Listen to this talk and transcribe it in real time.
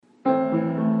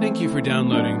Thank you for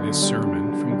downloading this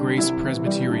sermon from Grace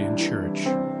Presbyterian Church.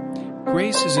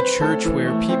 Grace is a church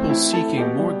where people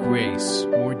seeking more grace,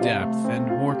 more depth, and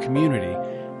more community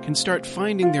can start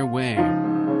finding their way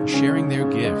and sharing their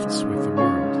gifts with the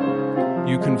world.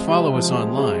 You can follow us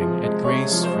online at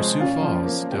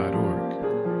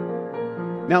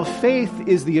graceforsiouxfalls.org. Now, faith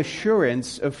is the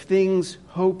assurance of things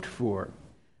hoped for,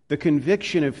 the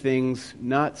conviction of things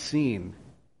not seen.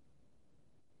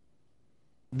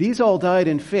 These all died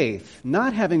in faith,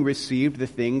 not having received the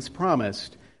things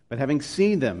promised, but having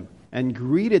seen them and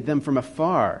greeted them from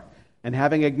afar, and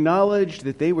having acknowledged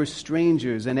that they were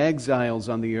strangers and exiles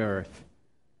on the earth.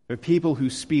 For people who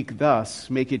speak thus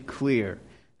make it clear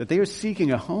that they are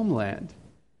seeking a homeland.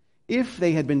 If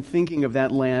they had been thinking of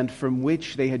that land from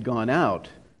which they had gone out,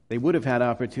 they would have had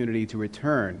opportunity to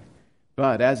return.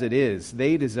 But as it is,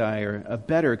 they desire a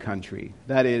better country,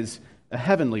 that is, a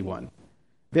heavenly one.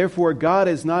 Therefore, God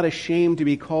is not ashamed to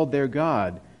be called their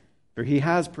God, for he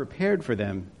has prepared for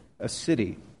them a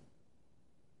city.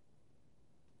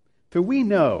 For we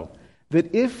know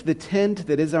that if the tent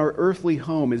that is our earthly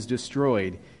home is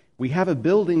destroyed, we have a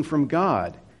building from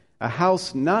God, a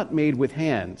house not made with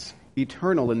hands,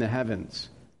 eternal in the heavens.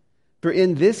 For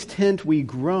in this tent we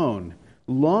groan,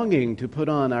 longing to put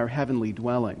on our heavenly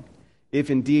dwelling, if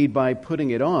indeed by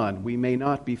putting it on we may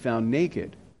not be found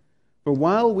naked. For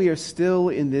while we are still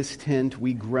in this tent,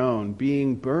 we groan,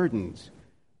 being burdened,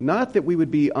 not that we would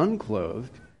be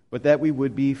unclothed, but that we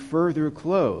would be further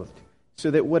clothed, so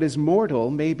that what is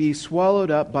mortal may be swallowed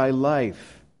up by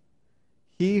life.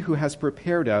 He who has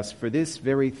prepared us for this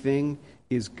very thing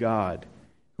is God,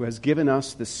 who has given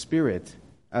us the Spirit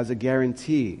as a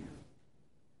guarantee.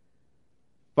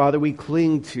 Father, we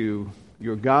cling to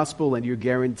your gospel and your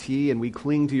guarantee, and we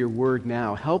cling to your word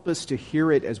now. Help us to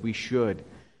hear it as we should.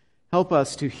 Help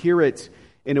us to hear it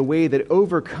in a way that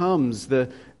overcomes the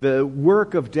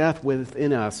work of death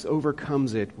within us,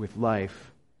 overcomes it with life.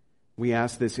 We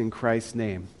ask this in Christ's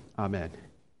name. Amen.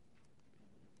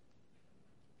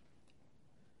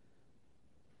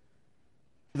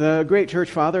 The great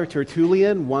church father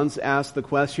Tertullian once asked the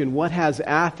question, what has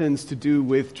Athens to do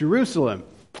with Jerusalem?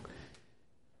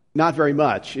 Not very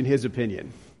much, in his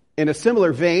opinion. In a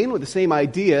similar vein, with the same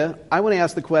idea, I want to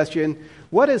ask the question,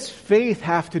 what does faith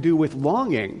have to do with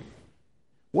longing?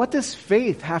 What does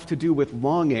faith have to do with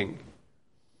longing?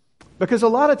 Because a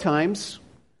lot of times,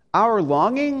 our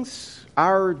longings,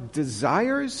 our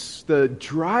desires, the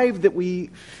drive that we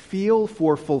feel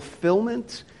for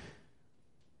fulfillment,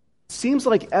 seems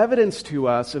like evidence to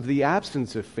us of the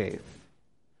absence of faith.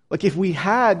 Like if we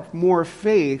had more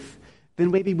faith,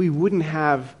 then maybe we wouldn't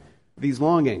have these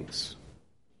longings.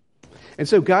 And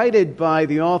so, guided by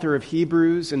the author of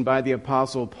Hebrews and by the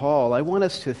Apostle Paul, I want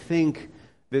us to think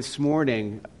this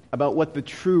morning about what the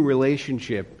true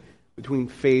relationship between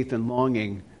faith and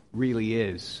longing really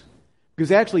is. Because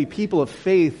actually, people of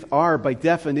faith are, by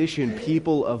definition,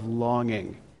 people of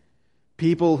longing.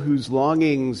 People whose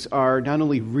longings are not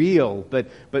only real,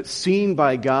 but seen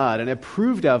by God and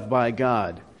approved of by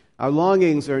God. Our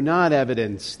longings are not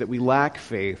evidence that we lack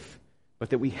faith, but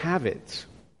that we have it.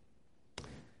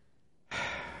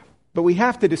 But we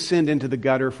have to descend into the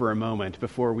gutter for a moment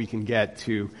before we can get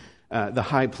to the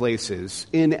high places.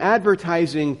 In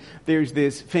advertising, there's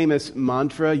this famous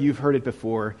mantra, you've heard it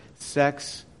before,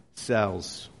 sex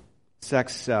sells.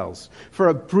 Sex sells. For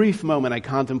a brief moment, I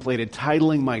contemplated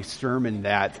titling my sermon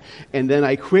that, and then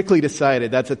I quickly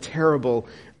decided that's a terrible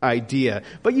idea.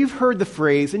 But you've heard the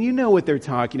phrase, and you know what they're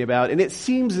talking about, and it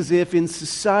seems as if in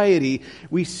society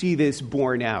we see this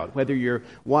borne out. Whether you're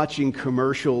watching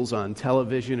commercials on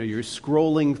television or you're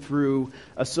scrolling through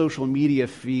a social media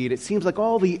feed, it seems like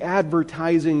all the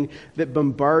advertising that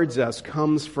bombards us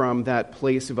comes from that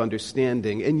place of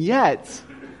understanding. And yet,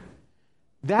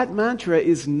 that mantra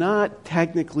is not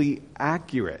technically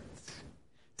accurate.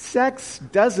 Sex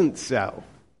doesn't sell.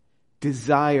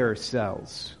 Desire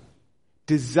sells.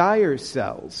 Desire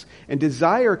sells. And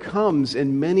desire comes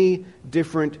in many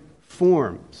different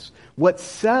forms. What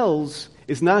sells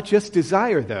is not just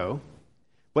desire, though.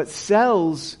 What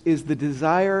sells is the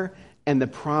desire and the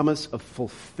promise of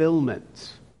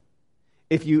fulfillment.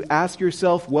 If you ask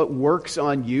yourself what works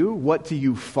on you, what do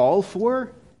you fall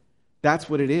for? That's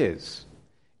what it is.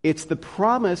 It's the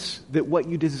promise that what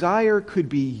you desire could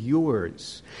be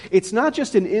yours. It's not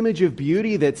just an image of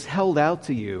beauty that's held out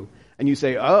to you, and you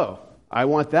say, oh, I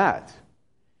want that.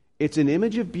 It's an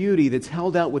image of beauty that's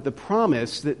held out with the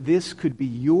promise that this could be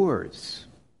yours.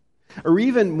 Or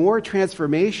even more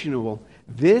transformational,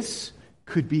 this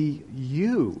could be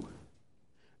you.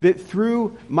 That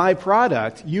through my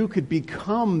product, you could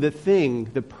become the thing,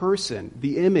 the person,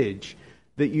 the image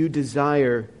that you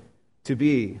desire to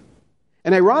be.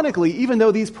 And ironically, even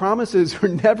though these promises are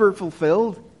never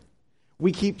fulfilled,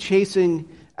 we keep chasing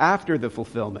after the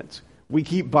fulfillment. We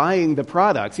keep buying the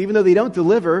products, even though they don't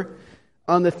deliver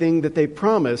on the thing that they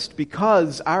promised,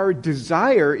 because our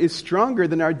desire is stronger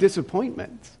than our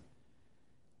disappointment.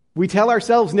 We tell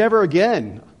ourselves never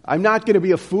again. I'm not going to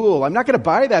be a fool. I'm not going to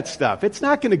buy that stuff. It's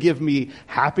not going to give me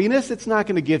happiness. It's not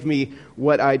going to give me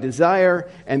what I desire.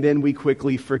 And then we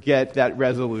quickly forget that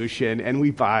resolution and we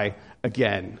buy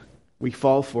again. We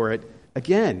fall for it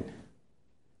again.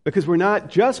 Because we're not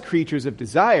just creatures of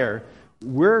desire.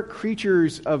 We're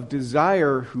creatures of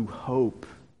desire who hope.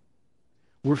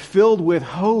 We're filled with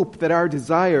hope that our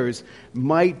desires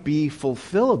might be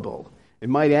fulfillable. It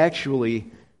might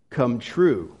actually come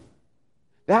true.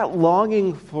 That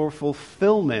longing for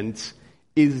fulfillment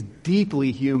is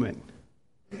deeply human.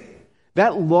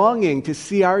 That longing to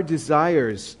see our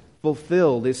desires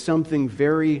fulfilled is something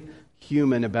very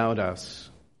human about us.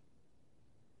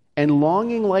 And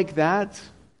longing like that,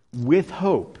 with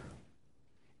hope,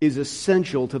 is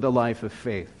essential to the life of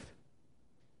faith.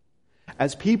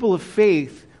 As people of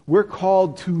faith, we're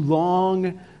called to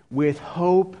long with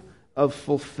hope of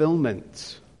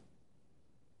fulfillment.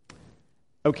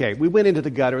 Okay, we went into the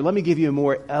gutter. Let me give you a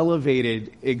more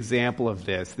elevated example of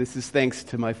this. This is thanks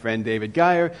to my friend David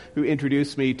Geyer, who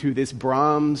introduced me to this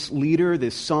Brahms lieder,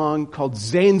 this song called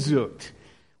Sehnsucht,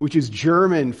 which is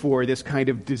German for this kind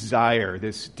of desire,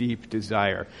 this deep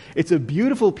desire. It's a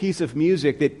beautiful piece of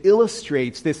music that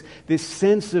illustrates this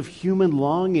sense of human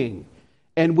longing.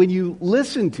 And when you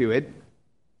listen to it,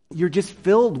 you're just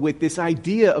filled with this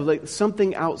idea of like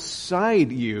something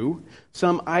outside you,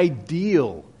 some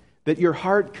ideal that your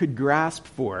heart could grasp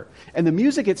for. And the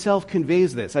music itself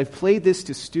conveys this. I've played this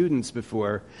to students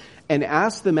before and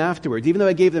asked them afterwards, even though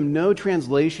I gave them no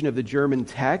translation of the German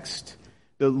text,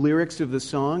 the lyrics of the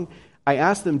song, I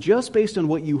asked them, just based on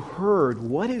what you heard,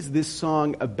 what is this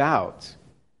song about?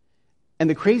 And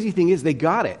the crazy thing is they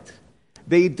got it.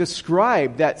 They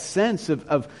described that sense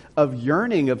of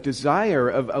yearning, of desire,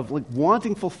 of like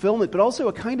wanting fulfillment, but also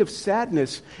a kind of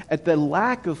sadness at the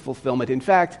lack of fulfillment. In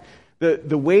fact,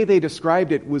 the way they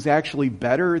described it was actually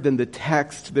better than the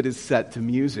text that is set to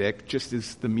music, just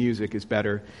as the music is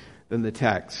better than the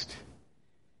text.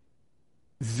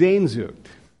 Sehnsucht.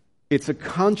 It's a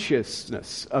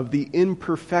consciousness of the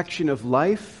imperfection of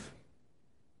life,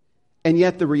 and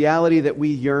yet the reality that we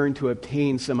yearn to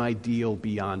obtain some ideal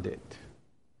beyond it.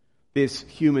 This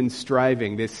human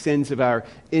striving, this sense of our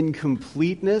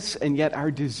incompleteness, and yet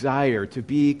our desire to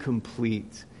be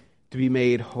complete, to be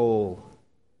made whole.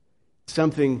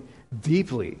 Something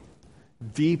deeply,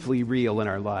 deeply real in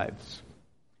our lives.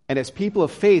 And as people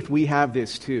of faith, we have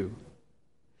this too.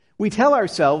 We tell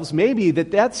ourselves maybe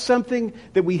that that's something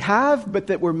that we have, but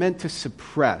that we're meant to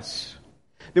suppress.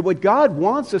 That what God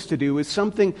wants us to do is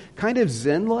something kind of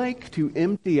Zen-like, to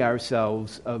empty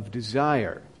ourselves of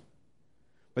desire.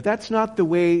 But that's not the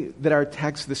way that our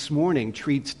text this morning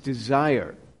treats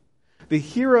desire. The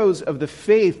heroes of the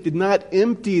faith did not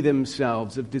empty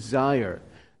themselves of desire.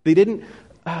 They didn't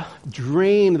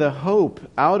drain the hope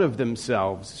out of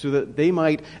themselves so that they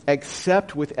might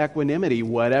accept with equanimity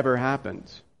whatever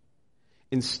happens.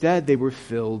 Instead, they were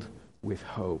filled with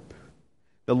hope.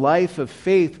 The life of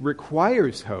faith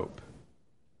requires hope.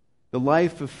 The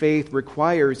life of faith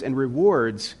requires and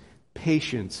rewards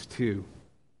patience too.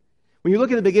 When you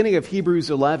look at the beginning of Hebrews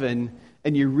 11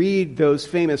 and you read those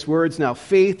famous words, now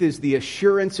faith is the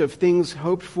assurance of things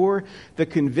hoped for, the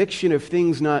conviction of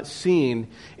things not seen,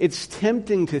 it's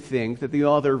tempting to think that the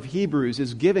author of Hebrews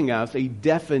is giving us a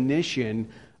definition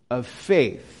of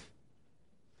faith.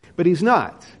 But he's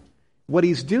not. What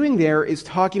he's doing there is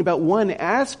talking about one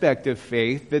aspect of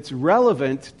faith that's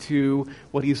relevant to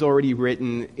what he's already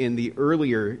written in the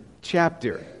earlier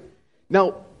chapter.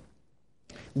 Now,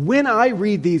 when I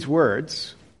read these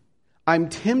words, I'm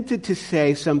tempted to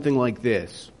say something like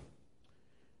this.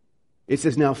 It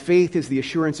says, now faith is the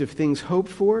assurance of things hoped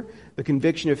for, the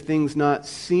conviction of things not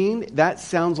seen. That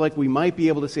sounds like we might be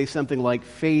able to say something like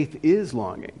faith is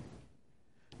longing.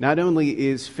 Not only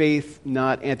is faith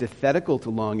not antithetical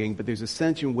to longing, but there's a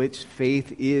sense in which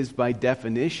faith is, by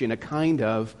definition, a kind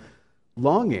of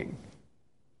longing.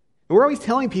 And we're always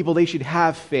telling people they should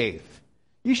have faith.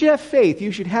 You should have faith.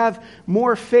 You should have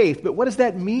more faith. But what does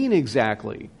that mean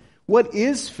exactly? What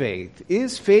is faith?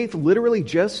 Is faith literally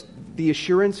just the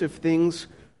assurance of things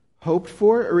hoped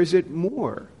for, or is it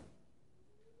more?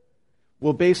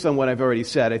 Well, based on what I've already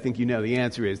said, I think you know the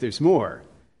answer is there's more.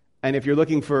 And if you're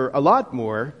looking for a lot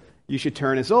more, you should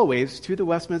turn, as always, to the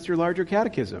Westminster Larger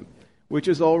Catechism, which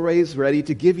is always ready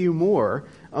to give you more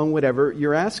on whatever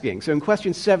you're asking. So in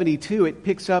question 72, it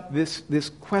picks up this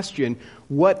question,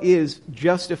 what is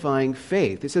justifying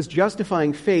faith? It says,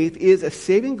 justifying faith is a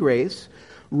saving grace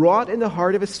wrought in the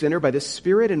heart of a sinner by the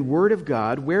Spirit and Word of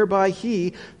God, whereby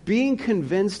he, being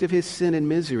convinced of his sin and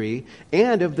misery,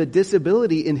 and of the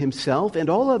disability in himself and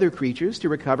all other creatures to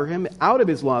recover him out of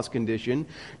his lost condition,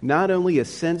 not only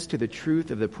assents to the truth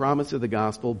of the promise of the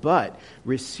gospel, but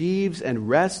receives and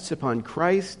rests upon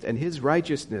Christ and his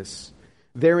righteousness,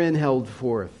 therein held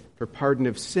forth, for pardon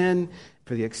of sin,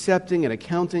 for the accepting and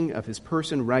accounting of his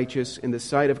person righteous in the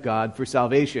sight of God for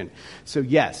salvation. So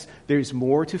yes, there's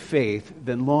more to faith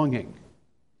than longing.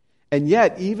 And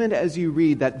yet, even as you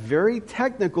read that very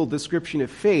technical description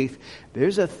of faith,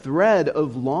 there's a thread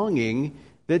of longing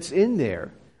that's in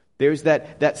there. There's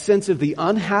that sense of the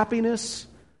unhappiness,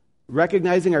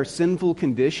 recognizing our sinful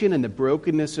condition and the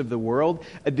brokenness of the world,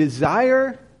 a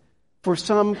desire for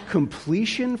some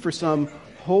completion, for some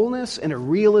wholeness, and a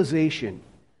realization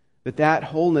that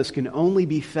wholeness can only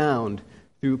be found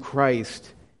through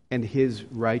Christ and his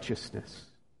righteousness.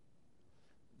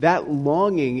 That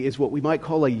longing is what we might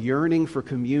call a yearning for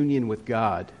communion with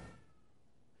God.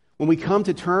 When we come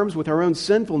to terms with our own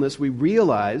sinfulness, we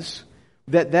realize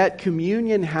that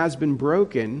communion has been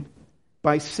broken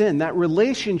by sin. That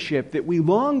relationship that we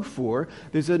long for,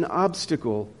 there's an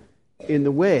obstacle in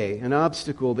the way, an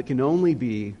obstacle that can only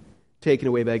be taken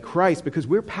away by Christ, because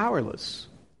we're powerless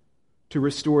to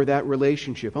restore that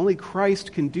relationship. Only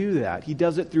Christ can do that. He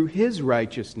does it through his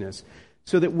righteousness,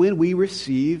 so that when we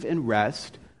receive and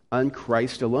rest on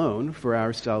Christ alone for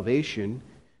our salvation,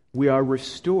 we are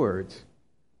restored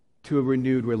to a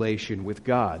renewed relation with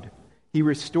God. He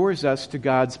restores us to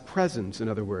God's presence, in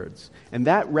other words. And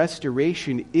that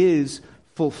restoration is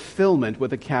fulfillment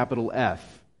with a capital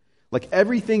F. Like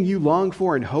everything you long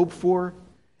for and hope for,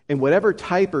 and whatever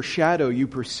type or shadow you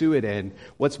pursue it in,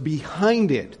 what's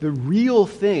behind it, the real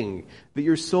thing that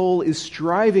your soul is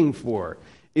striving for,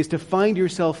 is to find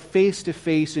yourself face to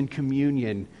face in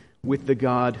communion with the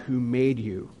God who made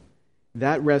you.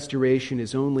 That restoration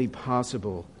is only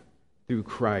possible through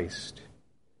Christ.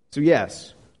 So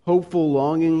yes, hopeful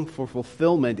longing for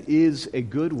fulfillment is a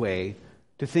good way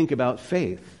to think about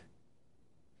faith.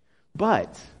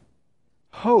 But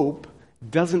hope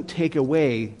doesn't take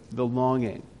away the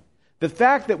longing. The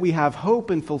fact that we have hope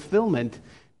and fulfillment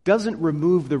doesn't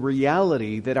remove the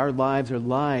reality that our lives are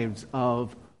lives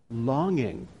of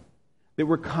longing, that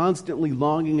we're constantly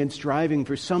longing and striving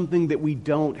for something that we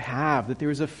don't have, that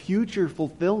there is a future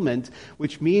fulfillment,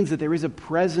 which means that there is a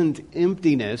present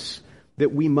emptiness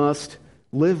that we must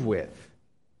live with.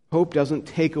 Hope doesn't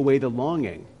take away the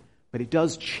longing, but it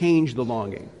does change the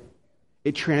longing.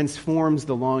 It transforms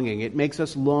the longing. It makes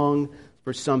us long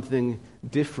for something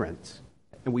different,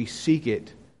 and we seek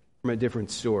it from a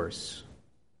different source.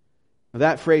 Now,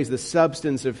 that phrase, the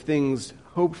substance of things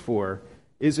hoped for,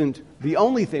 isn't the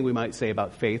only thing we might say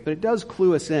about faith, but it does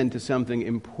clue us in to something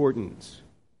important.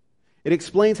 It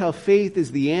explains how faith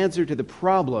is the answer to the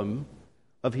problem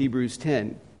of Hebrews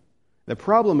 10. The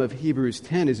problem of Hebrews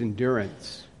 10 is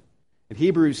endurance. In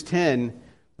Hebrews 10,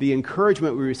 the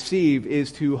encouragement we receive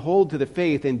is to hold to the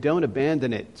faith and don't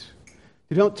abandon it.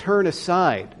 To don't turn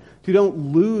aside. To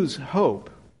don't lose hope.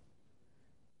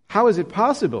 How is it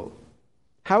possible?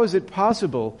 How is it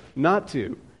possible not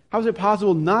to? How is it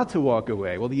possible not to walk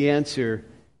away? Well, the answer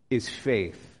is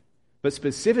faith. But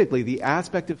specifically, the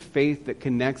aspect of faith that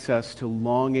connects us to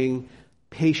longing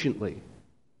patiently.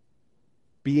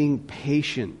 Being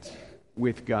patient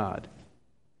with God.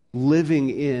 Living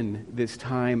in this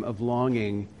time of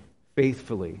longing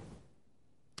faithfully.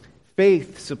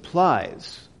 Faith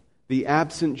supplies the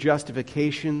absent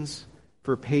justifications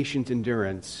for patient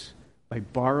endurance by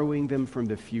borrowing them from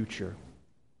the future.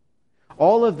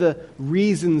 All of the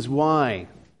reasons why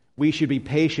we should be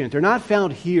patient are not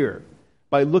found here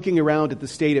by looking around at the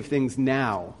state of things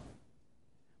now,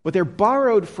 but they're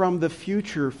borrowed from the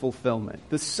future fulfillment,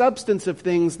 the substance of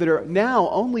things that are now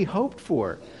only hoped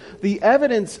for, the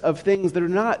evidence of things that are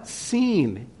not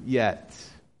seen yet.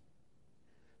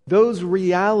 Those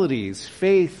realities,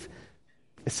 faith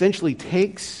essentially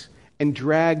takes and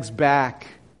drags back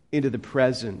into the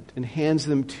present and hands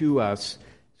them to us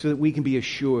so that we can be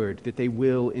assured that they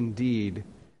will indeed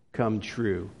come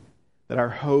true, that our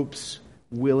hopes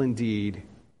will indeed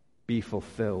be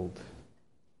fulfilled.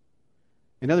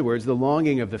 In other words, the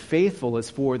longing of the faithful is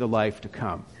for the life to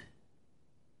come.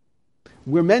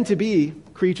 We're meant to be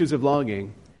creatures of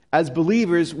longing. As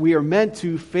believers, we are meant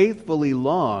to faithfully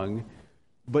long,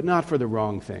 but not for the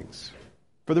wrong things,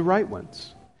 for the right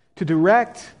ones. To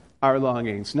direct our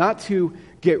longings, not to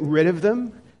get rid of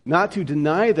them, not to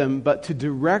deny them, but to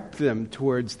direct them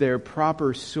towards their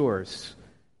proper source,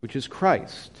 which is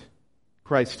Christ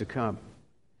to come.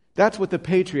 That's what the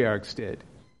patriarchs did.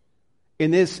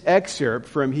 In this excerpt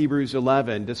from Hebrews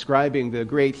 11, describing the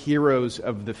great heroes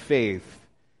of the faith,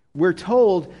 we're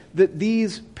told that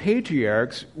these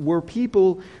patriarchs were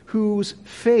people whose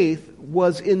faith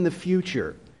was in the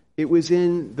future. It was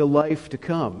in the life to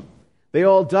come. They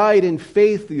all died in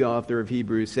faith, the author of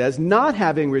Hebrews says, not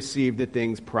having received the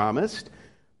things promised,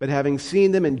 but having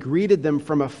seen them and greeted them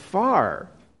from afar,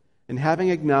 and having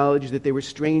acknowledged that they were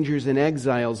strangers and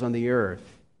exiles on the earth.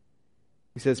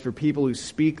 He says, for people who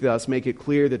speak thus make it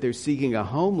clear that they're seeking a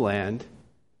homeland,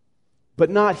 but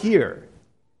not here.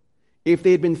 If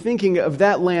they had been thinking of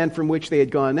that land from which they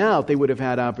had gone out, they would have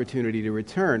had opportunity to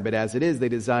return. But as it is, they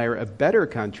desire a better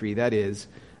country, that is,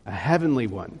 a heavenly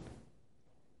one.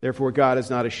 Therefore, God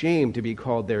is not ashamed to be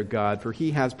called their God, for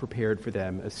he has prepared for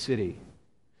them a city.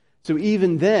 So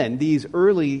even then, these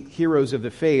early heroes of the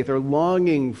faith are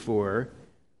longing for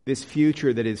this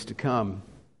future that is to come.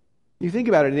 You think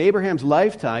about it, in Abraham's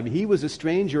lifetime, he was a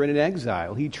stranger and an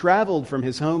exile. He traveled from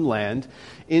his homeland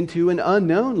into an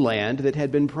unknown land that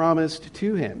had been promised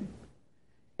to him.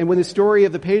 And when the story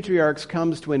of the patriarchs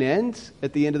comes to an end,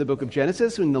 at the end of the book of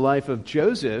Genesis, in the life of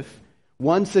Joseph,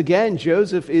 once again,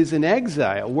 Joseph is in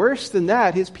exile. Worse than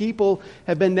that, his people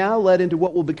have been now led into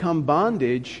what will become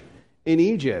bondage in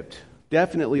Egypt.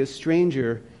 Definitely a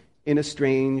stranger in a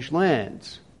strange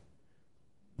land.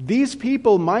 These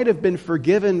people might have been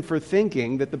forgiven for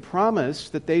thinking that the promise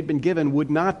that they'd been given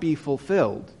would not be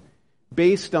fulfilled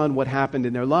based on what happened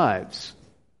in their lives.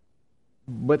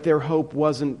 But their hope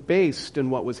wasn't based on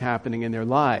what was happening in their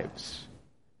lives.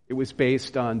 It was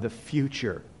based on the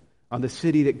future, on the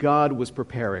city that God was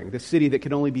preparing, the city that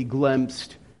could only be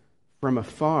glimpsed from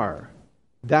afar.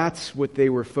 That's what they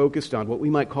were focused on, what we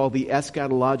might call the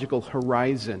eschatological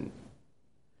horizon.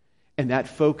 And that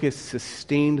focus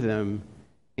sustained them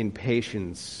in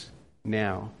patience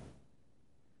now.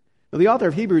 Now, the author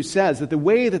of Hebrews says that the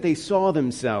way that they saw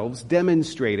themselves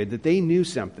demonstrated that they knew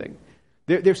something.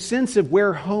 Their sense of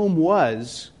where home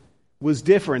was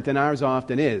different than ours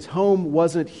often is. Home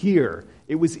wasn't here.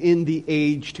 It was in the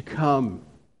age to come.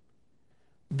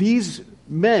 These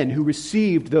men who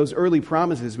received those early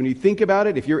promises, when you think about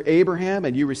it, if you're Abraham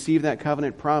and you receive that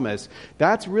covenant promise,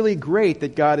 that's really great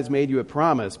that God has made you a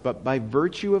promise. But by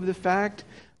virtue of the fact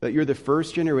that you're the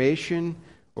first generation,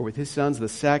 or with his sons the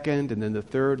second, and then the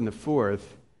third and the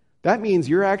fourth, that means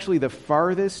you're actually the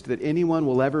farthest that anyone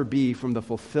will ever be from the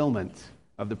fulfillment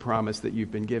of the promise that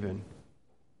you've been given.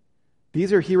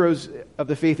 These are heroes of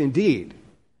the faith indeed,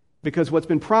 because what's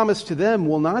been promised to them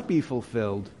will not be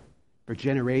fulfilled for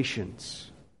generations,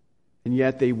 and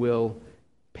yet they will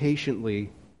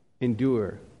patiently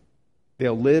endure.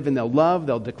 They'll live and they'll love,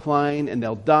 they'll decline and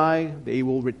they'll die. They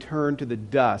will return to the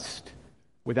dust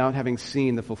without having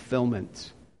seen the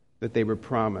fulfillment that they were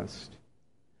promised.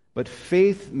 But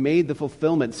faith made the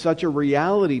fulfillment such a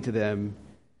reality to them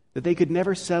that they could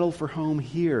never settle for home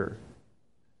here.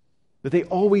 That they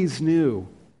always knew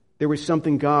there was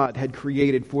something God had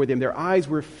created for them. Their eyes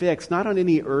were fixed not on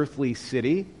any earthly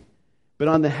city, but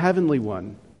on the heavenly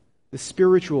one, the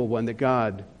spiritual one that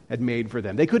God had made for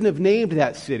them. They couldn't have named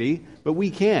that city, but we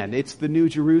can. It's the New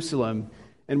Jerusalem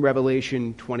in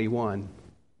Revelation 21.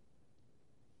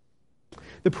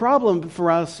 The problem for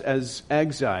us as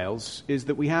exiles is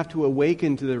that we have to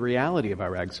awaken to the reality of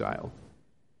our exile.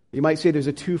 You might say there's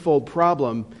a twofold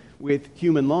problem with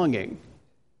human longing.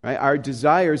 Right? Our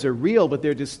desires are real, but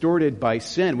they're distorted by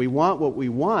sin. We want what we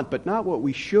want, but not what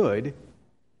we should.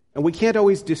 And we can't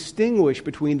always distinguish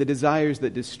between the desires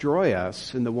that destroy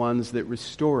us and the ones that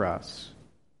restore us.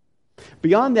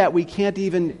 Beyond that, we can't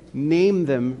even name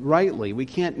them rightly. We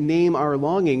can't name our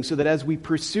longings, so that as we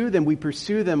pursue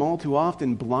them all too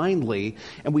often blindly,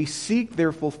 and we seek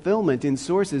their fulfillment in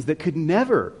sources that could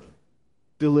never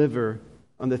deliver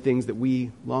on the things that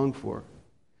we long for.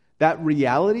 That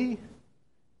reality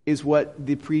is what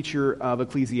the preacher of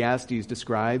Ecclesiastes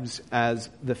describes as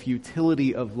the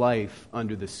futility of life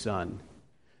under the sun.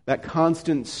 That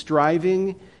constant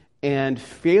striving and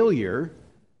failure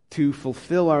to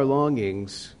fulfill our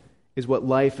longings is what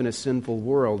life in a sinful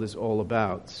world is all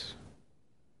about.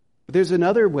 But there's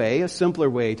another way, a simpler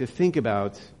way to think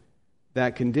about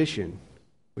that condition,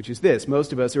 which is this.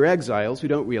 Most of us are exiles who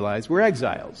don't realize we're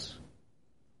exiles.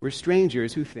 We're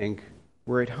strangers who think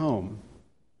we're at home.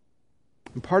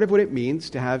 And part of what it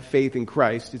means to have faith in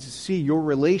Christ is to see your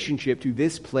relationship to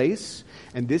this place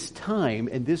and this time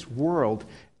and this world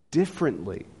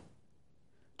differently.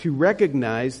 To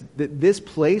recognize that this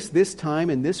place, this time,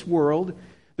 and this world,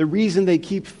 The reason they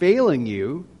keep failing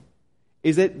you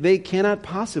is that they cannot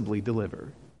possibly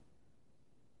deliver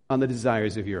on the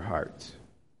desires of your heart.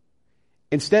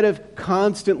 Instead of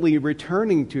constantly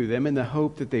returning to them in the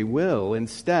hope that they will,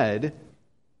 instead,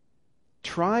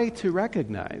 try to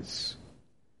recognize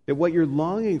that what you're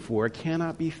longing for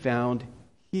cannot be found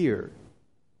here.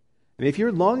 And if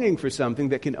you're longing for something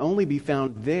that can only be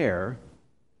found there,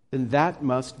 then that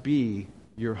must be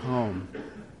your home.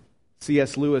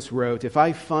 C.S. Lewis wrote, "If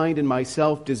I find in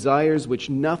myself desires which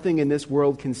nothing in this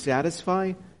world can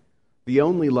satisfy, the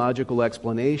only logical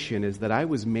explanation is that I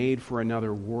was made for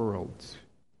another world."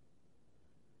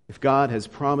 If God has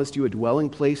promised you a dwelling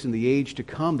place in the age to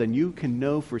come, then you can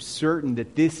know for certain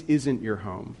that this isn't your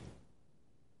home,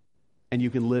 and you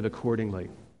can live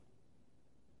accordingly.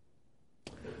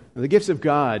 Now, the gifts of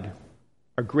God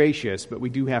are gracious, but we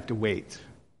do have to wait.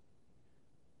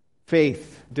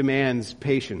 Faith demands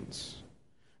patience.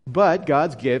 But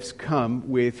God's gifts come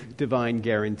with divine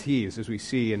guarantees, as we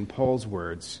see in Paul's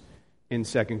words in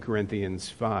 2 Corinthians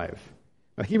 5.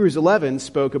 Now, Hebrews 11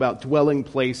 spoke about dwelling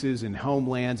places and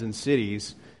homelands and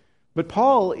cities, but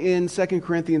Paul in 2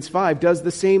 Corinthians 5 does the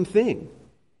same thing,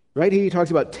 right? He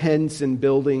talks about tents and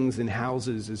buildings and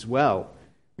houses as well.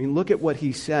 I mean, look at what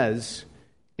he says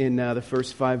in the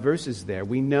first 5 verses there.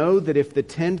 "We know that if the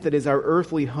tent that is our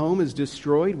earthly home is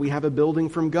destroyed, we have a building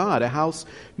from God, a house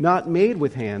not made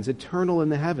with hands, eternal in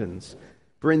the heavens.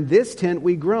 For in this tent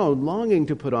we groan, longing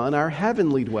to put on our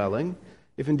heavenly dwelling,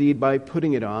 if indeed by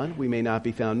putting it on we may not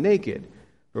be found naked.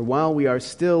 For while we are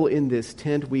still in this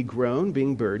tent we groan,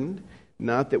 being burdened,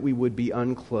 not that we would be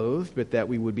unclothed, but that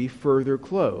we would be further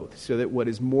clothed, so that what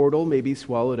is mortal may be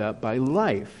swallowed up by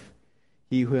life.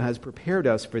 He who has prepared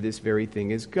us for this very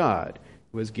thing is God,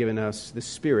 who has given us the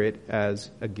Spirit as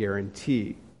a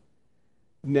guarantee."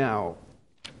 Now,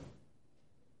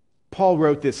 Paul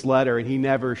wrote this letter, and he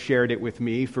never shared it with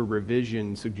me for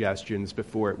revision suggestions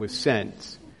before it was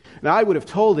sent. Now, I would have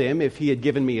told him, if he had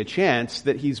given me a chance,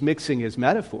 that he's mixing his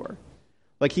metaphor.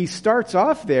 Like, he starts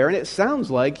off there, and it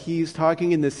sounds like he's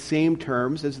talking in the same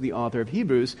terms as the author of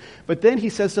Hebrews, but then he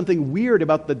says something weird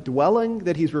about the dwelling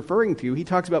that he's referring to. He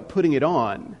talks about putting it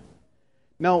on.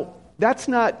 Now, that's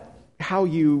not how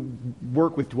you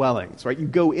work with dwellings, right? You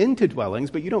go into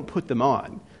dwellings, but you don't put them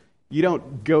on. You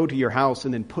don't go to your house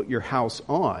and then put your house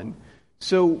on.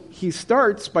 So he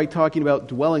starts by talking about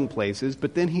dwelling places,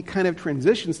 but then he kind of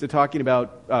transitions to talking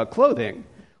about clothing,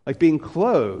 like being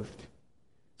clothed.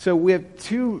 So we have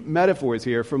 2 metaphors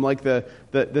here, from like the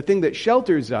thing that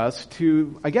shelters us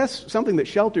to, I guess, something that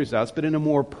shelters us, but in a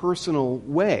more personal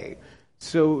way.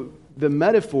 So the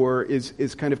metaphor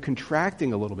is kind of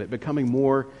contracting a little bit, becoming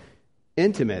more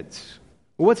intimate.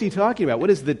 Well, what's he talking about? What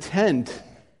is the tent,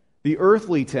 the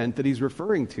earthly tent that he's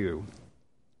referring to?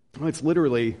 Well, it's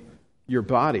literally your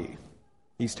body.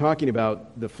 He's talking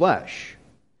about the flesh.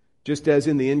 Just as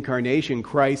in the incarnation,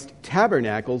 Christ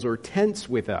tabernacles or tents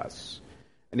with us.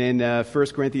 And in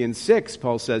 1 Corinthians 6,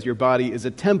 Paul says, your body is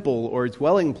a temple or a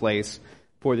dwelling place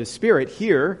for the Spirit.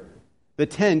 Here, the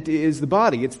tent is the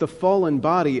body. It's the fallen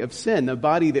body of sin, the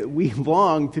body that we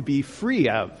long to be free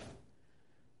of,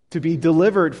 to be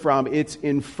delivered from its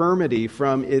infirmity,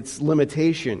 from its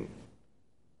limitation.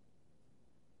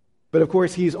 But of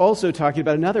course, he's also talking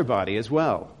about another body as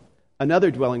well,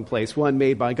 another dwelling place, one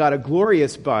made by God, a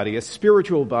glorious body, a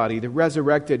spiritual body, the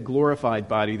resurrected, glorified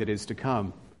body that is to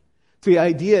come. So the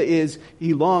idea is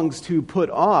he longs to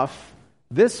put off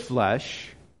this flesh,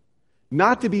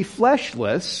 not to be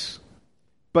fleshless,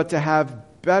 but to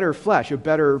have better flesh, a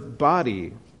better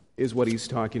body, is what he's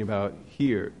talking about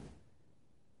here.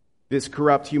 This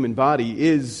corrupt human body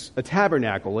is a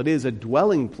tabernacle. It is a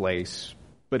dwelling place,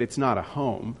 but it's not a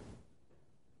home.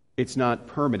 It's not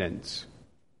permanent.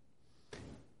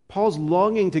 Paul's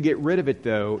longing to get rid of it,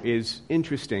 though, is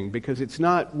interesting because it's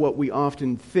not what we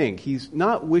often think. He's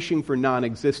not wishing for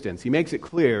non-existence. He makes it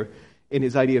clear in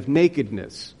his idea of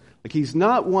nakedness. Like, he's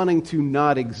not wanting to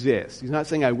not exist. He's not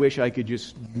saying, I wish I could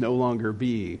just no longer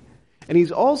be. And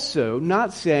he's also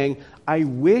not saying, I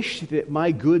wish that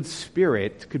my good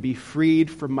spirit could be freed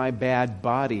from my bad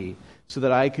body so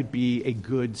that I could be a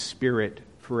good spirit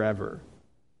forever.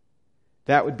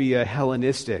 That would be a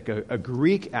Hellenistic, a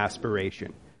Greek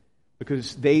aspiration,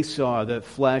 because they saw the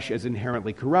flesh as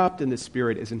inherently corrupt and the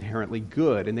spirit as inherently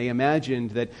good. And they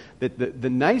imagined that the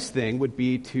nice thing would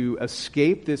be to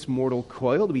escape this mortal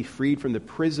coil, to be freed from the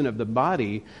prison of the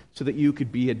body, so that you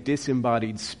could be a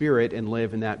disembodied spirit and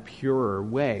live in that purer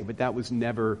way. But that was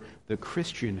never the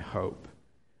Christian hope.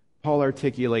 Paul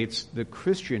articulates the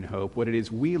Christian hope, what it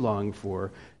is we long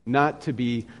for, not to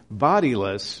be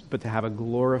bodiless, but to have a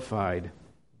glorified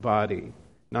body.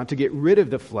 Not to get rid of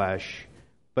the flesh,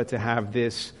 but to have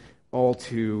this all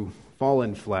too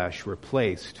fallen flesh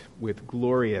replaced with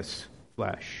glorious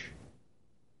flesh.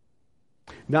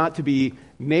 Not to be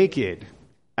naked,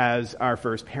 as our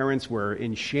first parents were,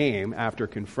 in shame after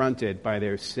confronted by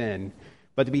their sin,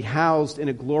 but to be housed in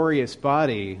a glorious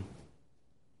body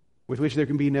with which there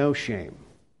can be no shame.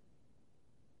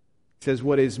 It says,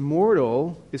 what is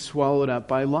mortal is swallowed up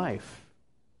by life.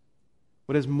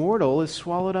 What is mortal is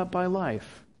swallowed up by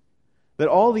life. That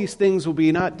all these things will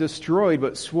be not destroyed,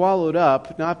 but swallowed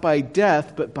up, not by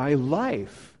death, but by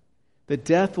life. That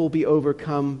death will be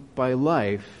overcome by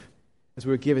life, as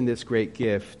we're given this great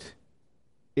gift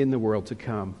in the world to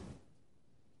come.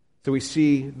 So we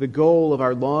see the goal of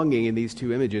our longing in these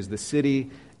two images, the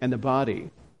city and the body.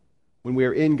 When we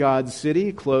are in God's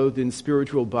city, clothed in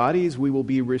spiritual bodies, we will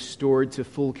be restored to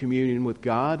full communion with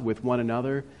God, with one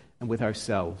another, and with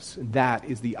ourselves. That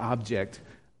is the object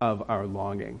of our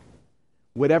longing.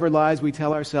 Whatever lies we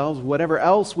tell ourselves, whatever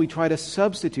else we try to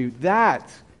substitute,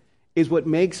 that is what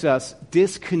makes us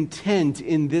discontent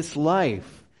in this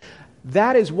life.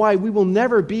 That is why we will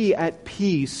never be at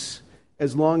peace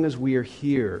as long as we are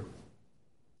here.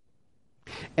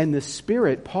 And the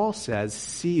Spirit, Paul says,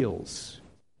 seals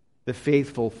the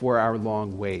faithful for our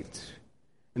long wait.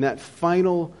 And that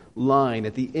final line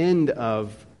at the end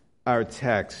of our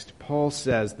text, Paul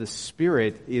says the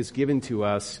Spirit is given to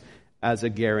us as a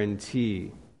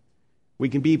guarantee. We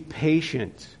can be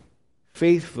patient,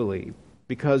 faithfully,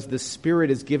 because the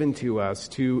Spirit is given to us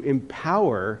to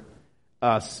empower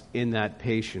us in that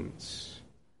patience.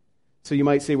 So you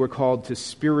might say we're called to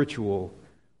spiritual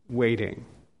waiting.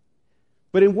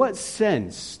 But in what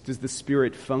sense does the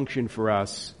Spirit function for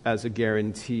us as a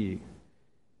guarantee?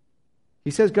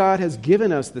 He says God has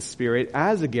given us the Spirit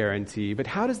as a guarantee, but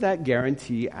how does that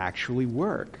guarantee actually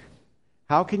work?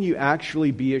 How can you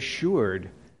actually be assured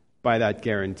by that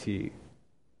guarantee?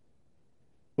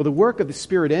 Well, the work of the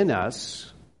Spirit in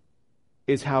us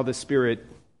is how the Spirit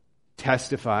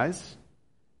testifies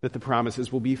that the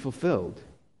promises will be fulfilled,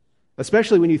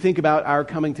 especially when you think about our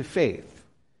coming to faith,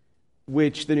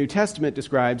 which the New Testament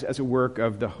describes as a work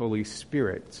of the Holy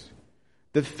Spirit.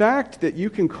 The fact that you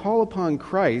can call upon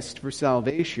Christ for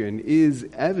salvation is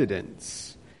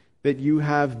evidence that you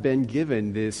have been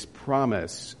given this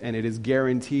promise, and it is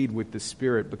guaranteed with the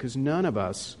Spirit, because none of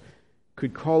us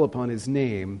could call upon His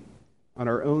name on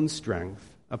our own strength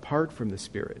apart from the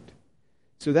Spirit.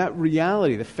 So that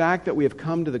reality, the fact that we have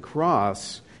come to the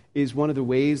cross, is one of the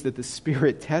ways that the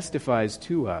Spirit testifies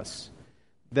to us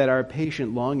that our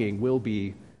patient longing will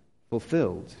be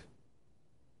fulfilled.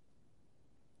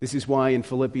 This is why in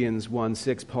Philippians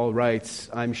 1:6 Paul writes,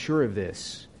 I'm sure of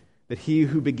this, that he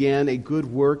who began a good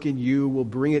work in you will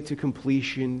bring it to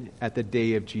completion at the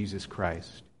day of Jesus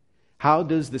Christ. How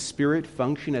does the Spirit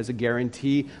function as a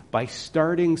guarantee? By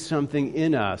starting something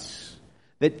in us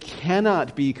that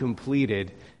cannot be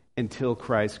completed until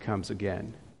Christ comes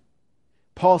again.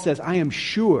 Paul says, I am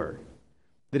sure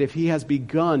that if he has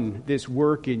begun this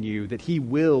work in you, that he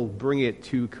will bring it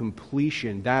to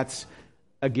completion. That's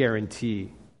a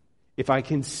guarantee. If I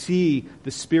can see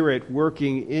the Spirit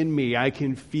working in me, I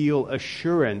can feel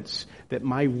assurance that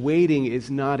my waiting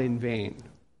is not in vain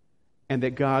and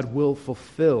that God will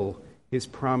fulfill His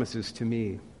promises to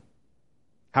me.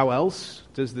 How else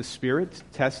does the Spirit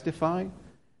testify?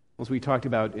 As we talked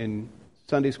about in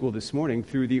Sunday school this morning,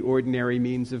 through the ordinary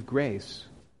means of grace.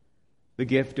 The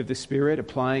gift of the Spirit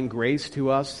applying grace to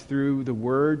us through the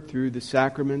Word, through the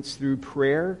sacraments, through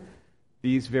prayer.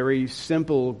 These very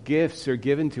simple gifts are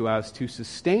given to us to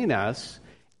sustain us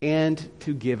and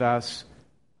to give us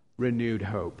renewed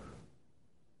hope.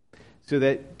 So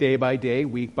that day by day,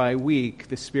 week by week,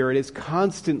 the Spirit is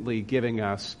constantly giving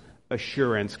us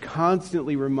assurance,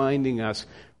 constantly reminding us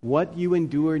what you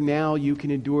endure now, you can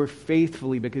endure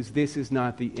faithfully because this is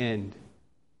not the end.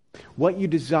 What you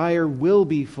desire will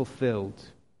be fulfilled.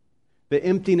 The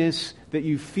emptiness that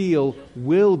you feel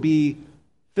will be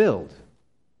filled.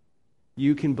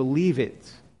 You can believe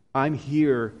it. I'm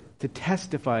here to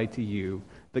testify to you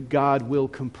that God will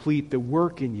complete the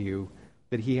work in you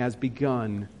that He has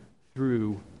begun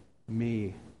through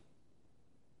me.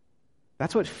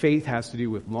 That's what faith has to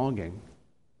do with longing.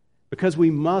 Because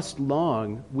we must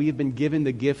long, we have been given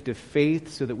the gift of faith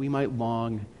so that we might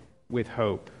long with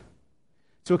hope.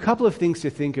 So a couple of things to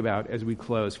think about as we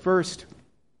close. First,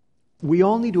 we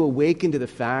all need to awaken to the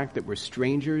fact that we're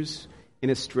strangers in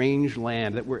a strange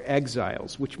land, that we're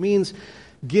exiles, which means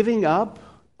giving up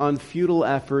on futile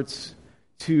efforts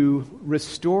to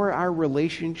restore our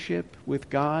relationship with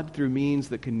God through means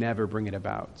that can never bring it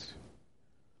about.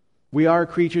 We are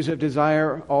creatures of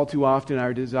desire. All too often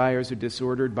our desires are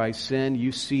disordered by sin.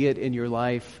 You see it in your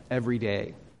life every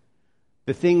day.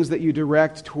 The things that you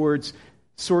direct towards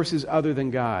sources other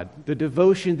than God, the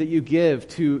devotion that you give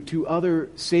to other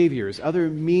saviors, other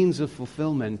means of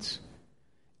fulfillment.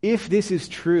 If this is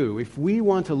true, if we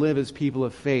want to live as people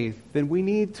of faith, then we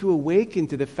need to awaken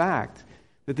to the fact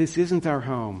that this isn't our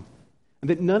home, and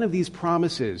that none of these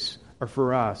promises are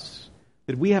for us,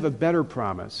 that we have a better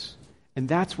promise, and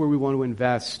that's where we want to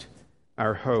invest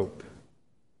our hope.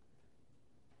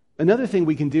 Another thing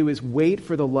we can do is wait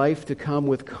for the life to come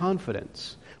with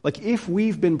confidence. Like if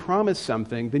we've been promised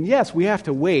something, then yes, we have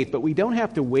to wait, but we don't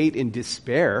have to wait in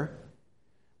despair.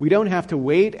 We don't have to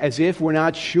wait as if we're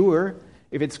not sure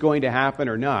if it's going to happen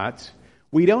or not.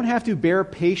 We don't have to bear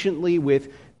patiently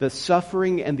with the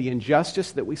suffering and the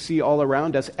injustice that we see all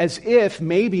around us as if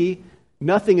maybe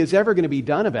nothing is ever going to be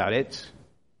done about it.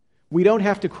 We don't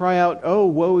have to cry out, "Oh,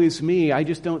 woe is me, I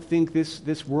just don't think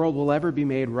this world will ever be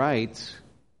made right."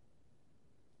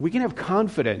 We can have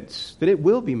confidence that it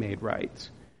will be made right,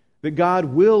 that God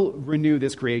will renew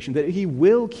this creation, that He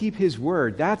will keep His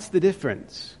word. That's the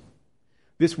difference.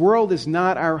 This world is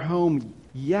not our home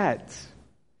yet,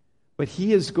 but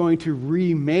He is going to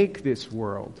remake this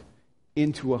world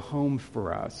into a home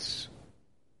for us.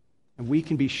 And we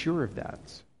can be sure of that.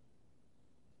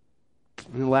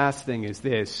 And the last thing is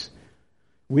this.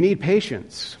 We need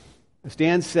patience. As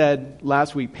Dan said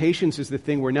last week, patience is the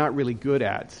thing we're not really good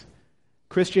at.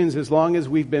 Christians, as long as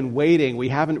we've been waiting, we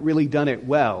haven't really done it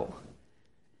well.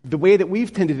 The way that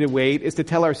we've tended to wait is to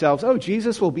tell ourselves, "Oh,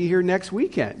 Jesus will be here next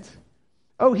weekend.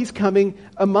 Oh, He's coming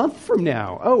a month from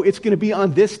now. Oh, it's going to be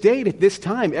on this date at this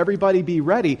time. Everybody be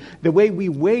ready." The way we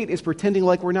wait is pretending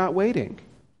like we're not waiting.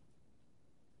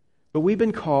 But we've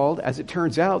been called, as it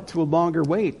turns out, to a longer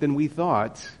wait than we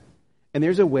thought. And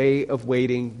there's a way of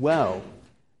waiting well,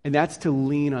 and that's to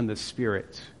lean on the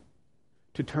Spirit,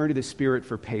 to turn to the Spirit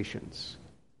for patience.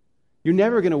 You're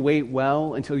never going to wait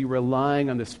well until you're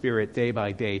relying on the Spirit day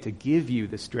by day to give you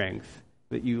the strength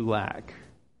that you lack.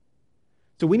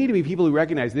 So we need to be people who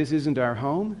recognize this isn't our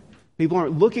home. People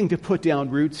aren't looking to put down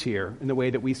roots here in the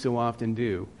way that we so often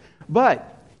do.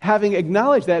 But having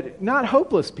acknowledged that, not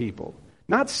hopeless people,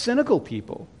 not cynical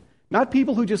people, not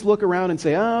people who just look around and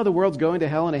say, "Oh, the world's going to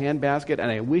hell in a handbasket,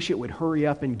 and I wish it would hurry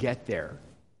up and get there."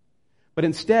 But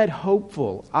instead,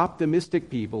 hopeful, optimistic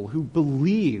people who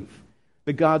believe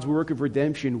that God's work of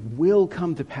redemption will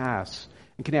come to pass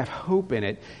and can have hope in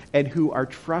it, and who are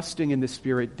trusting in the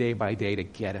Spirit day by day to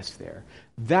get us there.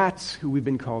 That's who we've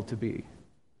been called to be.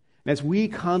 And as we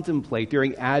contemplate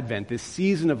during Advent this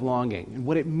season of longing and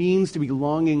what it means to be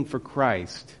longing for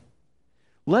Christ,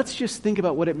 let's just think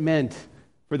about what it meant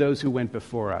for those who went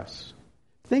before us.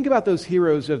 Think about those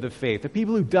heroes of the faith, the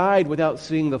people who died without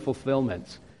seeing the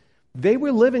fulfillment. They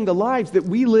were living the lives that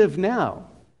we live now,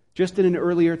 just in an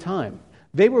earlier time.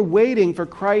 They were waiting for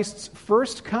Christ's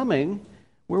first coming.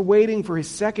 We're waiting for His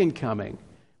second coming.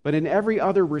 But in every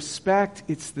other respect,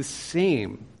 it's the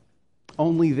same.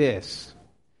 Only this: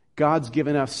 God's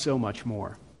given us so much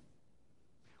more.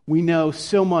 We know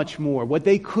so much more. What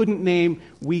they couldn't name,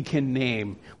 we can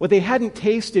name. What they hadn't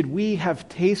tasted, we have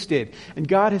tasted. And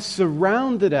God has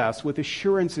surrounded us with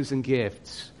assurances and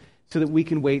gifts so that we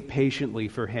can wait patiently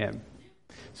for Him.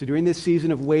 So during this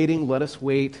season of waiting, let us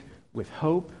wait with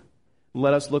hope.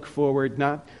 Let us look forward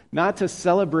not to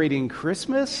celebrating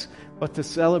Christmas, but to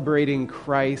celebrating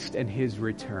Christ and His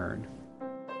return.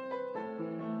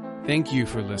 Thank you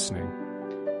for listening.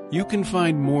 You can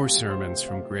find more sermons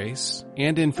from Grace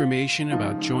and information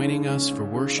about joining us for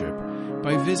worship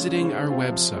by visiting our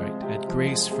website at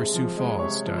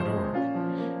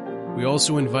graceforsiouxfalls.org. We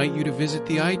also invite you to visit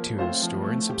the iTunes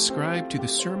store and subscribe to the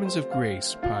Sermons of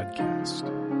Grace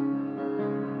podcast.